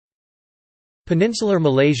Peninsular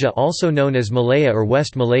Malaysia, also known as Malaya or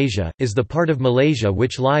West Malaysia, is the part of Malaysia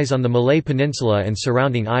which lies on the Malay Peninsula and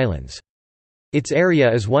surrounding islands. Its area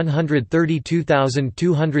is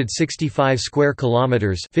 132,265 square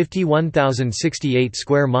kilometers, 51,068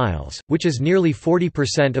 square miles, which is nearly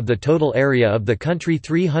 40% of the total area of the country.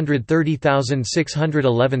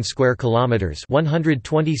 330,611 square kilometers,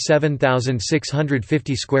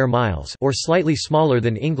 127,650 square miles, or slightly smaller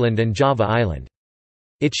than England and Java Island.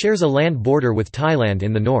 It shares a land border with Thailand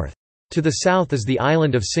in the north. To the south is the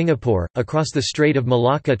island of Singapore, across the Strait of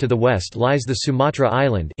Malacca to the west lies the Sumatra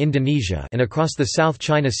Island, Indonesia, and across the South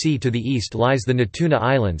China Sea to the east lies the Natuna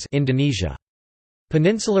Islands, Indonesia.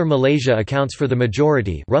 Peninsular Malaysia accounts for the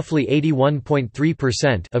majority, roughly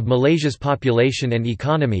 81.3%, of Malaysia's population and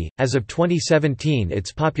economy. As of 2017,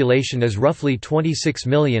 its population is roughly 26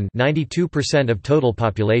 million, 92% of total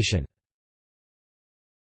population.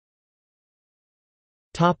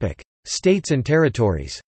 Topic: States and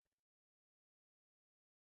territories.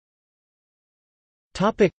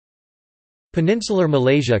 Topic: Peninsular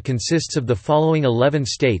Malaysia consists of the following 11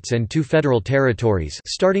 states and 2 federal territories,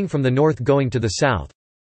 starting from the north going to the south.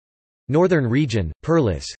 Northern Region: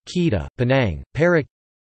 Perlis, Kedah, Penang, Perak.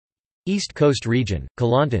 East Coast Region: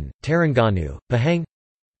 Kelantan, Terengganu, Pahang.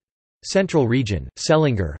 Central Region: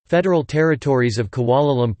 Selangor, Federal Territories of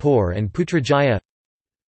Kuala Lumpur and Putrajaya.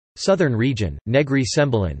 Southern Region: Negri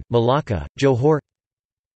Sembilan, Malacca, Johor.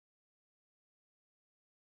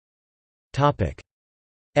 Topic: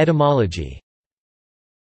 Etymology.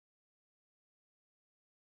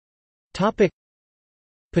 Topic: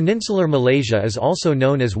 Peninsular Malaysia is also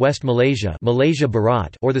known as West Malaysia, Malaysia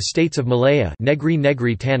Barat, or the States of Malaya, Negri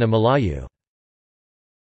Tanah Melayu.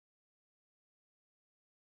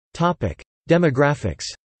 Topic: Demographics.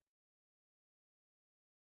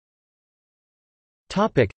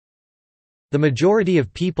 Topic: The majority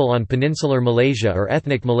of people on Peninsular Malaysia are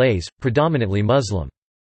ethnic Malays, predominantly Muslim.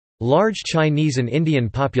 Large Chinese and Indian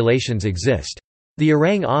populations exist. The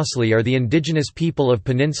Orang Asli are the indigenous people of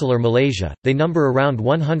Peninsular Malaysia, they number around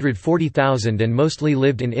 140,000 and mostly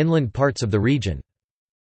lived in inland parts of the region.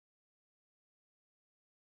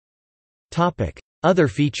 Other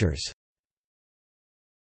features.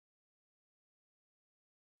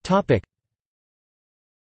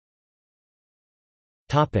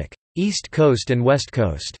 East Coast and West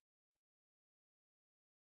Coast.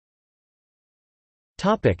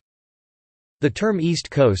 The term East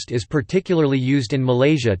Coast is particularly used in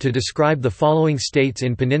Malaysia to describe the following states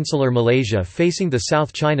in Peninsular Malaysia facing the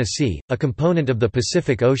South China Sea, a component of the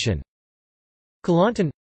Pacific Ocean: Kelantan,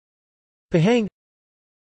 Pahang,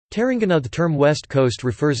 Terengganu. The term West Coast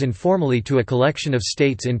refers informally to a collection of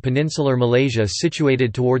states in Peninsular Malaysia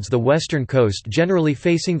situated towards the western coast, generally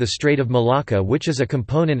facing the Strait of Malacca, which is a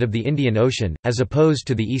component of the Indian Ocean, as opposed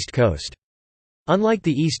to the East Coast. Unlike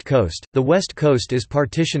the East Coast, the West Coast is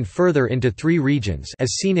partitioned further into 3 regions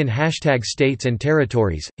as seen in #states and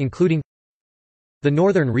territories, including the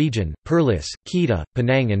Northern Region, Perlis, Kedah,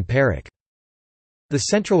 Penang and Perak. The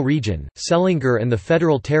Central Region, Selangor and the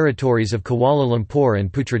Federal Territories of Kuala Lumpur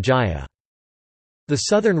and Putrajaya. The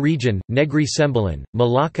Southern Region, Negri Sembilan,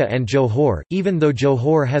 Malacca and Johor. Even though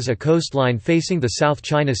Johor has a coastline facing the South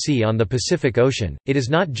China Sea on the Pacific Ocean, it is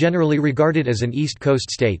not generally regarded as an East Coast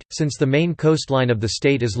state, since the main coastline of the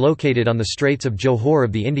state is located on the Straits of Johor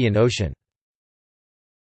of the Indian Ocean.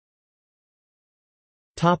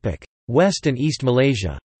 West and East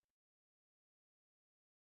Malaysia.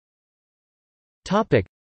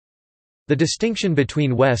 The distinction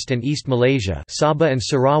between West and East Malaysia, Sabah and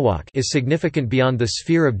Sarawak, is significant beyond the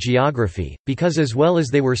sphere of geography, because as well as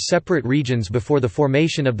they were separate regions before the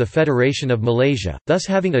formation of the Federation of Malaysia, thus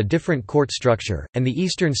having a different court structure, and the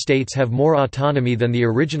eastern states have more autonomy than the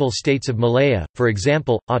original states of Malaya, for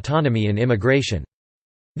example, autonomy in immigration.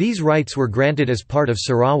 These rights were granted as part of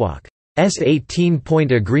Sarawak's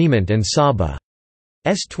 18-point agreement and Sabah's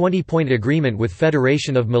 20-point agreement with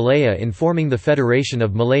Federation of Malaya in forming the Federation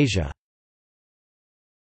of Malaysia.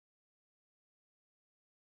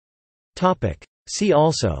 See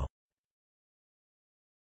also: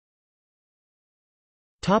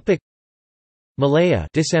 Malaya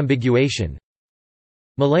disambiguation,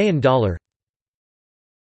 Malayan dollar.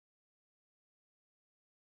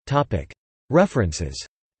 References.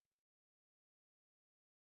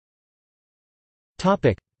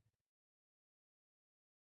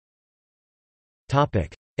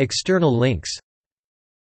 External links.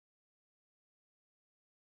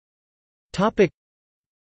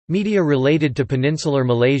 Media related to Peninsular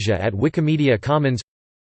Malaysia at Wikimedia Commons.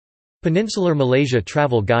 Peninsular Malaysia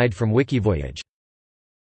Travel Guide from Wikivoyage.